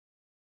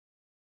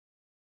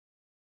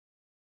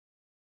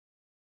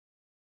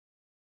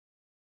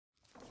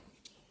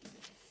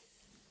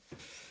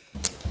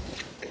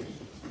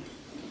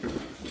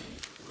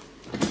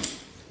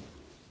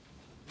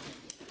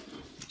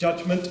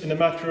Judgment in the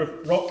matter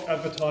of Rock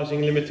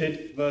Advertising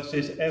Limited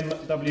versus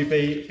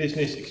MWB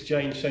Business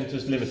Exchange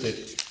Centres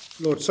Limited.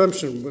 Lord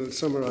Sampson will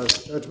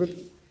summarise judgment.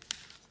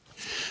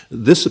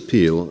 This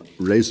appeal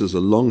raises a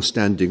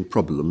long-standing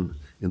problem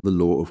in the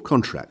law of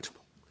contract.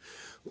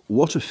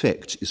 What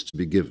effect is to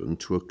be given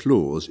to a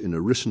clause in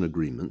a written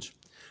agreement,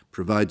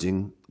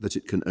 providing that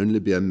it can only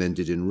be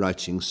amended in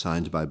writing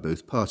signed by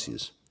both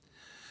parties?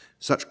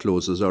 Such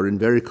clauses are in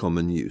very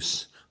common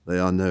use. They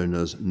are known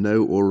as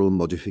no oral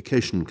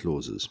modification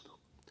clauses.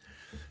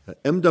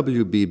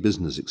 MWB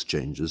Business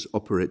Exchanges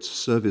operates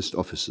serviced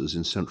offices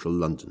in central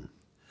London.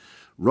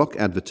 Rock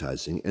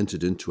Advertising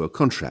entered into a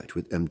contract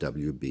with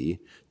MWB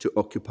to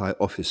occupy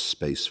office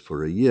space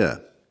for a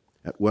year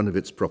at one of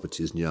its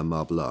properties near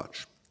Marble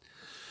Arch.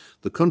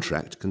 The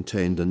contract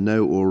contained a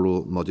no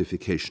oral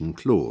modification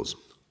clause.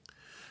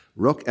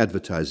 Rock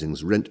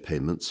Advertising's rent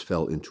payments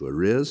fell into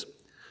arrears,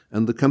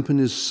 and the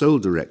company's sole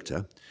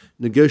director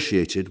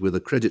negotiated with a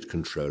credit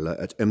controller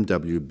at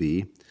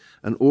MWB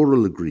an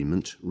oral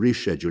agreement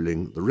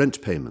rescheduling the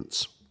rent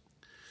payments.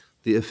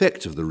 The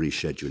effect of the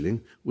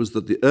rescheduling was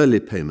that the early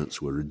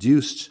payments were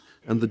reduced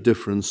and the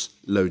difference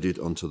loaded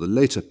onto the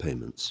later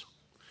payments.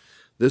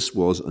 This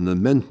was an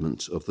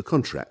amendment of the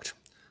contract,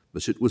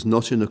 but it was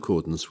not in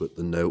accordance with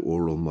the no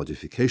oral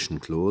modification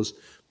clause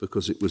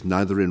because it was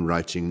neither in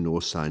writing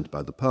nor signed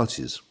by the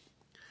parties.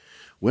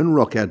 When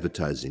Rock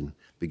Advertising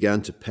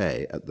began to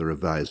pay at the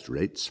revised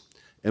rates,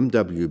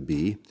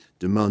 MWB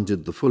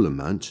demanded the full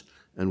amount,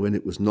 and when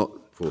it was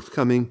not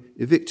forthcoming,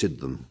 evicted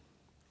them.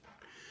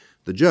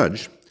 The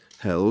judge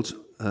held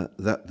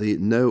that the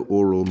no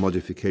oral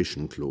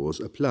modification clause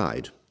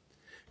applied.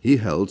 He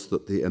held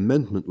that the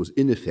amendment was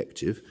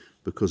ineffective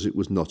because it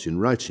was not in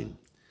writing.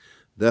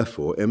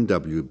 Therefore,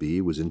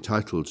 MWB was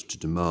entitled to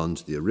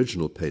demand the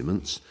original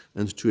payments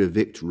and to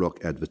evict Rock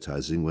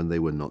Advertising when they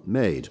were not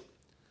made.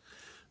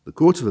 The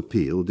Court of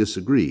Appeal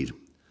disagreed.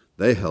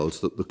 They held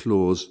that the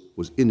clause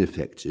was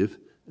ineffective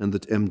and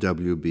that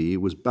MWB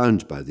was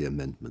bound by the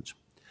amendment.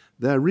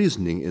 Their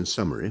reasoning, in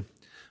summary,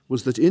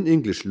 was that in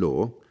English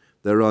law,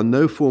 there are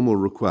no formal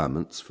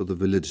requirements for the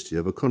validity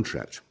of a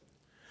contract.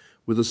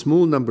 With a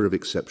small number of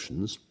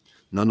exceptions,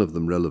 none of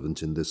them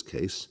relevant in this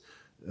case,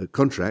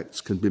 contracts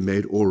can be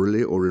made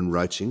orally or in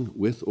writing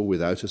with or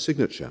without a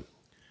signature.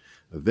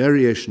 A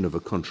variation of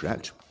a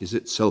contract is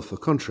itself a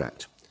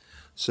contract.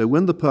 So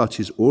when the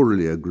parties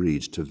orally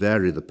agreed to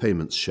vary the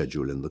payments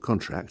schedule in the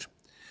contract,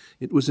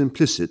 it was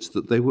implicit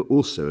that they were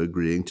also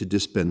agreeing to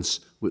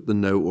dispense with the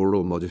no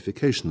oral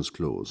modifications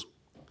clause.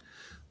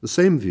 The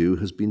same view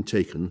has been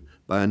taken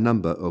by a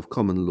number of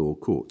common law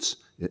courts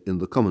in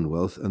the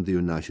Commonwealth and the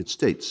United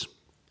States.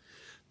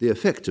 The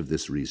effect of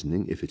this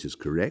reasoning, if it is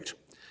correct,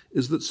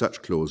 is that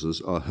such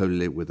clauses are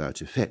wholly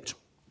without effect,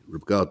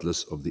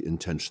 regardless of the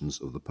intentions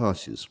of the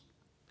parties.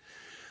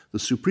 The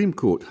Supreme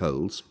Court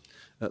holds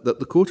that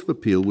the Court of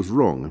Appeal was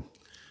wrong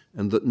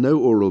and that no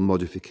oral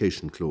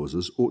modification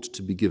clauses ought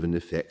to be given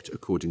effect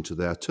according to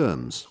their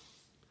terms.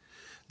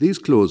 These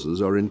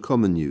clauses are in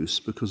common use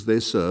because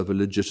they serve a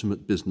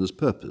legitimate business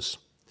purpose.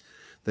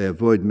 They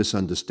avoid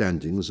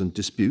misunderstandings and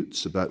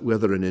disputes about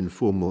whether an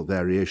informal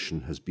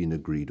variation has been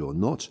agreed or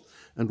not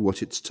and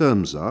what its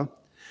terms are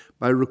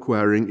by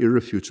requiring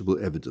irrefutable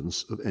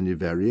evidence of any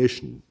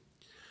variation.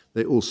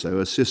 They also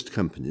assist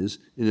companies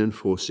in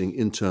enforcing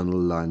internal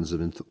lines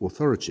of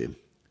authority.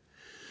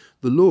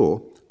 The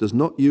law does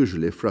not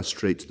usually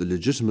frustrate the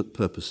legitimate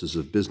purposes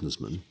of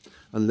businessmen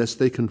unless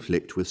they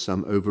conflict with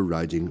some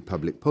overriding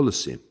public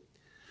policy.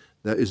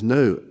 There is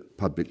no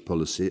public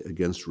policy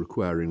against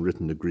requiring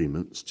written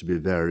agreements to be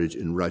varied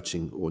in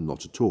writing or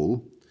not at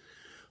all.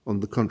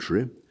 On the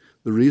contrary,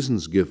 the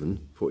reasons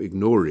given for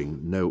ignoring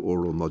no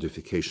oral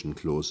modification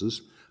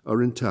clauses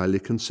are entirely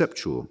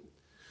conceptual.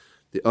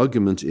 The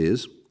argument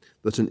is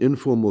that an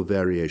informal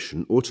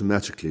variation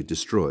automatically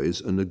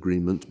destroys an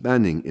agreement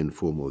banning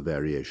informal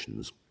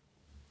variations.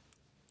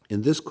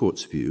 In this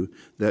court's view,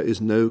 there is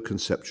no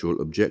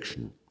conceptual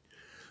objection.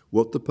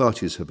 What the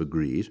parties have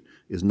agreed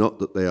is not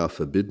that they are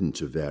forbidden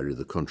to vary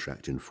the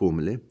contract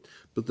informally,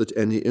 but that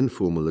any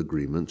informal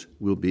agreement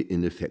will be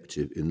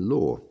ineffective in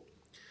law.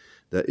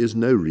 There is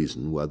no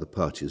reason why the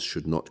parties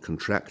should not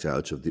contract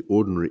out of the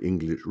ordinary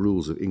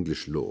rules of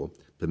English law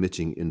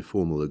permitting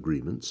informal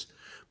agreements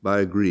by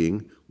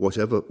agreeing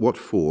what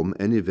form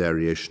any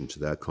variation to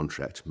their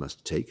contract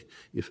must take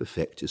if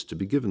effect is to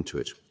be given to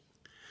it.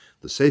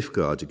 The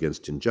safeguard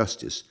against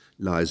injustice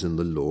lies in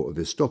the law of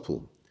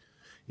estoppel.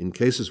 In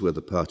cases where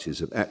the parties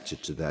have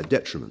acted to their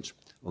detriment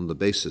on the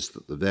basis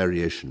that the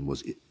variation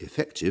was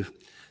effective,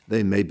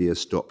 they may be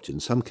estopped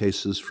in some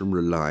cases from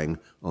relying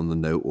on the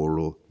no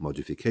oral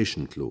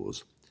modification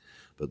clause.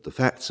 But the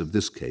facts of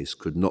this case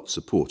could not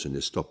support an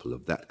estoppel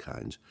of that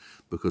kind,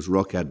 because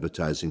Rock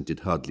Advertising did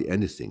hardly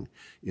anything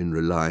in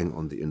reliance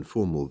on the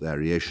informal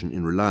variation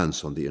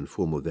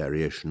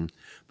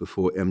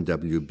before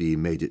MWB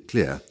made it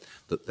clear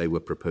that they were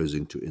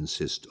proposing to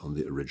insist on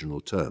the original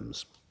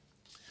terms.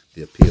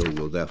 The appeal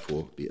will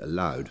therefore be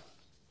allowed.